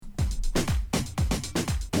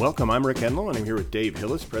Welcome, I'm Rick Enlow, and I'm here with Dave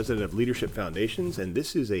Hillis, president of Leadership Foundations, and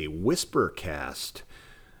this is a Whispercast.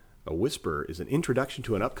 A whisper is an introduction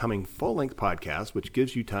to an upcoming full-length podcast, which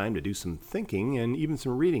gives you time to do some thinking and even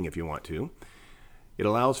some reading if you want to. It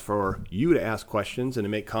allows for you to ask questions and to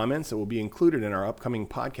make comments that will be included in our upcoming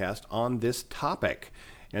podcast on this topic.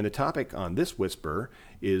 And the topic on this whisper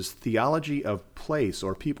is theology of place,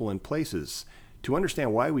 or people and places. To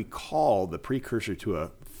understand why we call the precursor to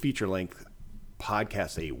a feature-length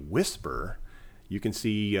podcast a whisper, you can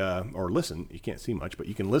see or listen. You can't see much, but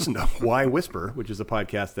you can listen to Why Whisper, which is a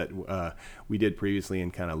podcast that we did previously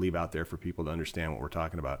and kind of leave out there for people to understand what we're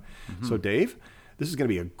talking about. Mm-hmm. So, Dave, this is going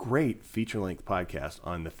to be a great feature-length podcast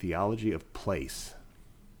on the theology of place.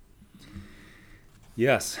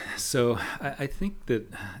 Yes. So I think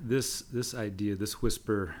that this idea, this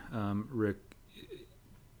whisper, Rick,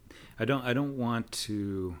 I don't want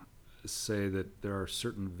to say that there are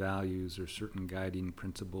certain values or certain guiding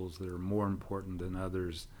principles that are more important than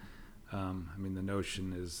others. The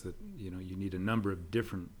notion is that you need a number of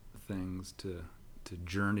different things to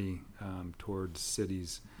journey towards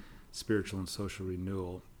cities' spiritual and social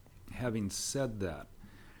renewal. Having said that,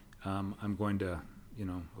 I'm going to,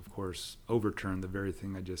 of course, overturn the very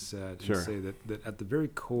thing I just said. Sure. And say that at the very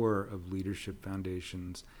core of Leadership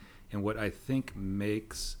Foundations, and what I think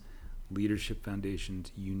makes Leadership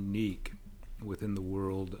Foundations unique within the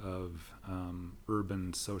world of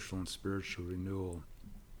urban, social, and spiritual renewal,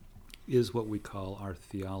 is what we call our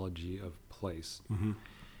theology of place. Mm-hmm.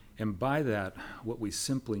 And by that, what we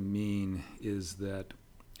simply mean is that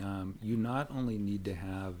you not only need to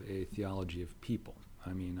have a theology of people.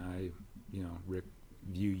 Rick,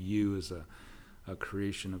 view you as a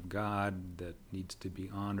creation of God that needs to be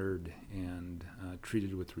honored and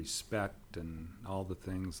treated with respect and all the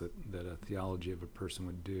things that a theology of a person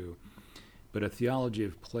would do. But a theology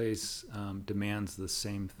of place demands the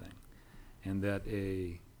same thing, and that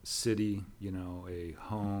a city, a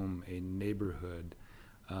home, a neighborhood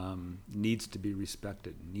needs to be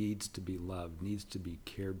respected, needs to be loved, needs to be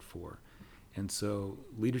cared for. And so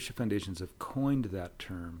Leadership Foundations have coined that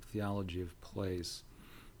term, theology of place,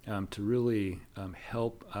 to really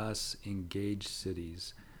help us engage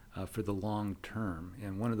cities for the long term.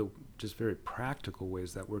 And one of the just very practical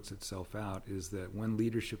ways that works itself out is that when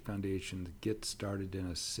Leadership Foundations get started in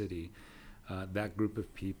a city, that group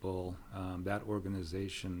of people, that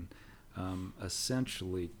organization,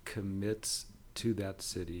 essentially commits to that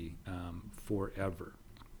city forever.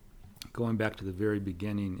 Going back to the very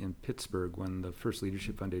beginning in Pittsburgh, when the first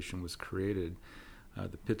Leadership Foundation was created,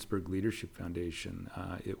 the Pittsburgh Leadership Foundation,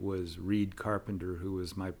 it was Reed Carpenter, who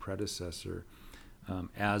was my predecessor,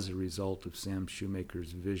 as a result of Sam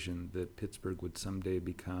Shoemaker's vision that Pittsburgh would someday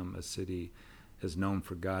become a city as known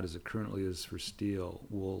for God as it currently is for steel.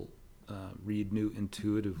 Reed knew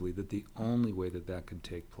intuitively that the only way that could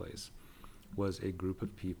take place was a group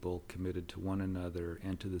of people committed to one another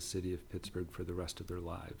and to the city of Pittsburgh for the rest of their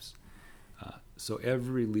lives. So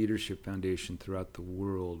every Leadership Foundation throughout the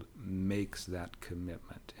world makes that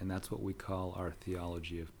commitment, and that's what we call our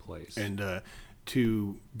theology of place. And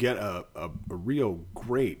to get a real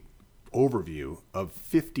great overview of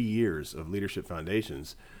 50 years of Leadership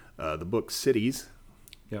Foundations, the book Cities.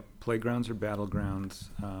 Yep, Playgrounds or Battlegrounds,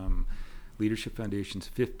 Leadership Foundation's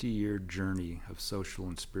 50-year journey of social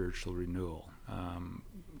and spiritual renewal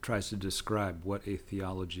tries to describe what a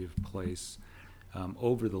theology of place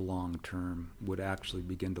over the long term would actually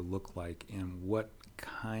begin to look like, and what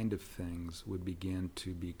kind of things would begin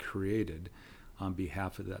to be created on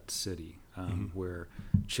behalf of that city, where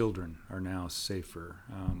children are now safer,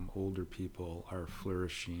 older people are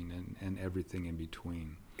flourishing, and everything in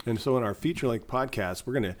between. And so in our feature-length podcast,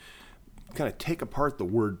 we're going to kind of take apart the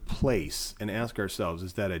word place and ask ourselves,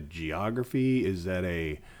 is that a geography? Is that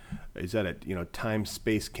a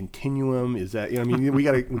time-space continuum? Is that, we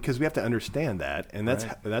got to, because we have to understand that, and that's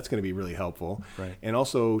going to be really helpful. Right. And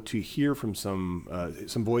also to hear from some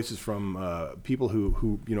voices from people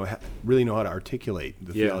who really know how to articulate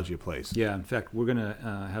the theology of place. Yeah. In fact, we're going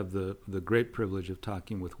to have the great privilege of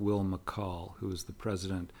talking with Will McCall, who is the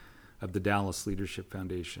president of the Dallas Leadership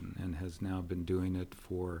Foundation and has now been doing it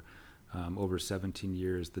for over 17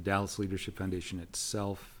 years. The Dallas Leadership Foundation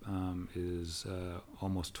itself is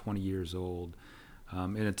almost 20 years old,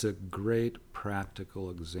 and it's a great practical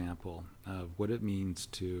example of what it means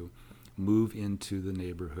to move into the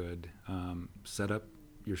neighborhood, set up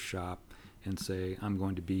your shop, and say, I'm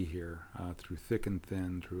going to be here through thick and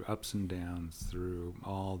thin, through ups and downs, through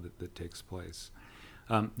all that takes place.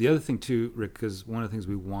 The other thing too, Rick, because one of the things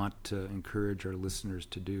we want to encourage our listeners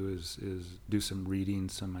to do is do some reading,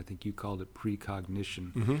 I think you called it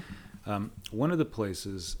precognition. One of the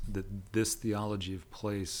places that this theology of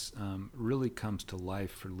place really comes to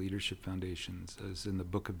life for Leadership Foundations is in the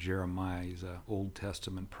book of Jeremiah. He's an Old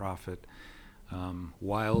Testament prophet,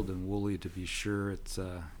 wild and woolly to be sure. It's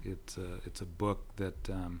a book that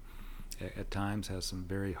at times has some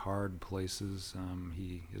very hard places.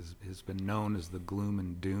 He has been known as the gloom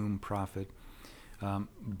and doom prophet.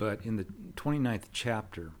 But in the 29th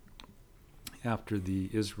chapter, after the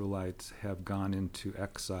Israelites have gone into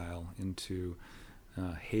exile, into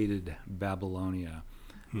hated Babylonia,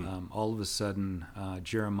 all of a sudden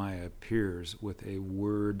Jeremiah appears with a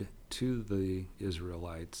word to the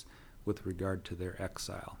Israelites with regard to their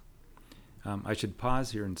exile. I should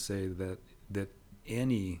pause here and say that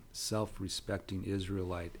any self-respecting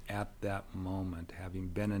Israelite at that moment, having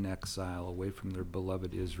been in exile away from their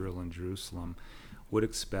beloved Israel and Jerusalem, would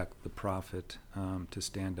expect the prophet to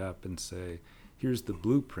stand up and say, here's the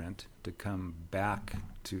blueprint to come back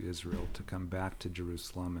to Israel, to come back to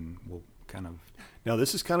Jerusalem, and we'll kind of... Now,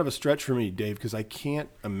 this is kind of a stretch for me, Dave, because I can't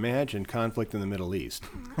imagine conflict in the Middle East.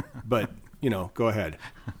 But, go ahead.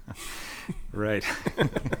 Right.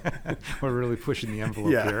 We're really pushing the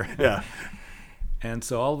envelope here. Yeah. And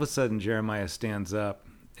so all of a sudden, Jeremiah stands up,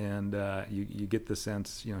 and you get the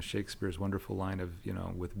sense, Shakespeare's wonderful line of,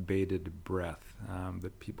 with bated breath,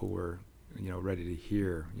 that people were, ready to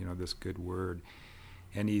hear, this good word.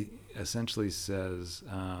 And he essentially says,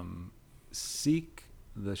 seek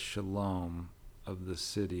the shalom of the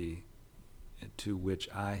city to which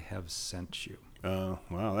I have sent you.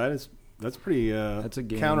 Wow, that's pretty that's a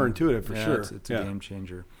counterintuitive for sure. It's a game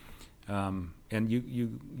changer. And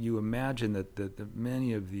you imagine that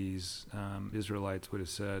many of these Israelites would have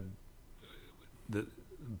said, that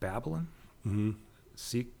Babylon,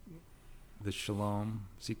 seek the shalom,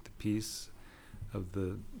 seek the peace of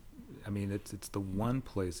the. It's the one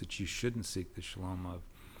place that you shouldn't seek the shalom of.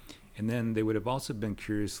 And then they would have also been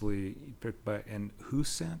curiously picked by, and who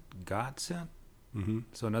sent? God sent. Mm-hmm.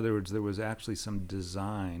 So in other words, there was actually some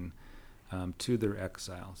design to their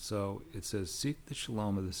exile. So it says, seek the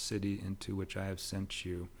shalom of the city into which I have sent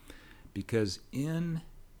you, because in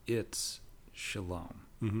its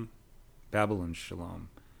shalom, Babylon's shalom,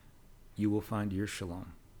 you will find your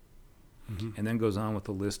shalom. And then goes on with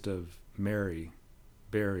a list of marry,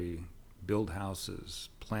 bury, build houses,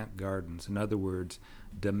 plant gardens. In other words,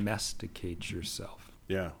 domesticate yourself.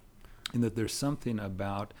 Yeah. And that there's something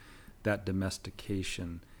about that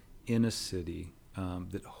domestication in a city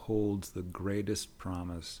that holds the greatest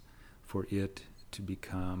promise for it to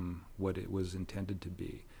become what it was intended to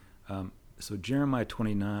be. So Jeremiah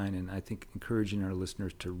 29, and I think encouraging our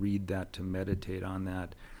listeners to read that, to meditate on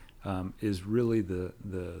that, is really the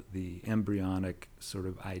embryonic sort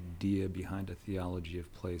of idea behind a theology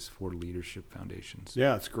of place for Leadership Foundations.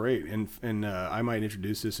 Yeah, it's great. And I might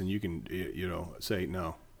introduce this, and you can say,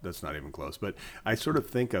 no, that's not even close. But I sort of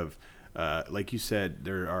think of, like you said,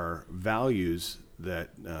 there are values that,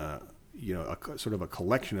 sort of a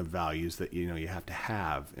collection of values that, you have to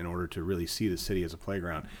have in order to really see the city as a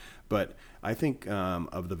playground. But I think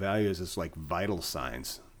of the values as like vital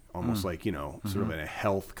signs, almost like, sort of in a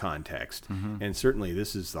health context. And certainly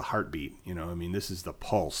this is the heartbeat, this is the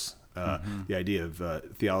pulse, the idea of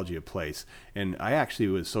theology of place. And I actually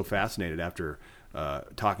was so fascinated after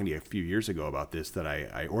talking to you a few years ago about this that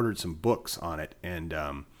I ordered some books on it and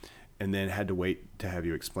then had to wait to have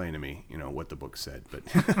you explain to me, what the book said. But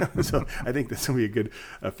so I think this will be a good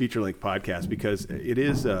feature-length podcast because it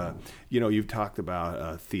is, you've talked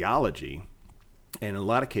about theology. And in a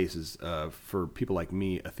lot of cases, for people like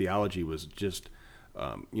me, a theology was just,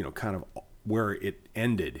 kind of where it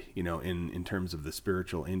ended, in terms of the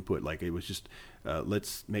spiritual input. Like it was just,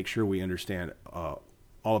 let's make sure we understand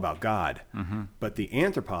all about God. But the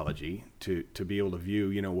anthropology, to be able to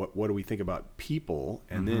view, what do we think about people,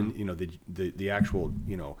 and then, the actual,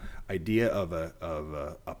 idea of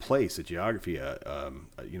a place, a geography, a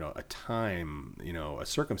time, a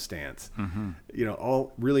circumstance,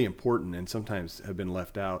 all really important and sometimes have been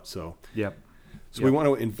left out. So, we want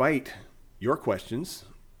to invite your questions,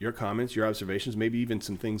 your comments, your observations, maybe even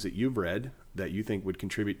some things that you've read that you think would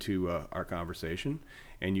contribute to our conversation.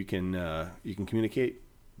 And you can communicate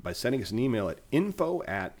by sending us an email at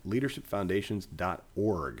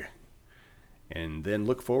info@leadershipfoundations.org. And then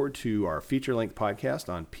look forward to our feature-length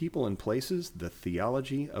podcast on People and Places, the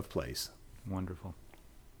Theology of Place. Wonderful.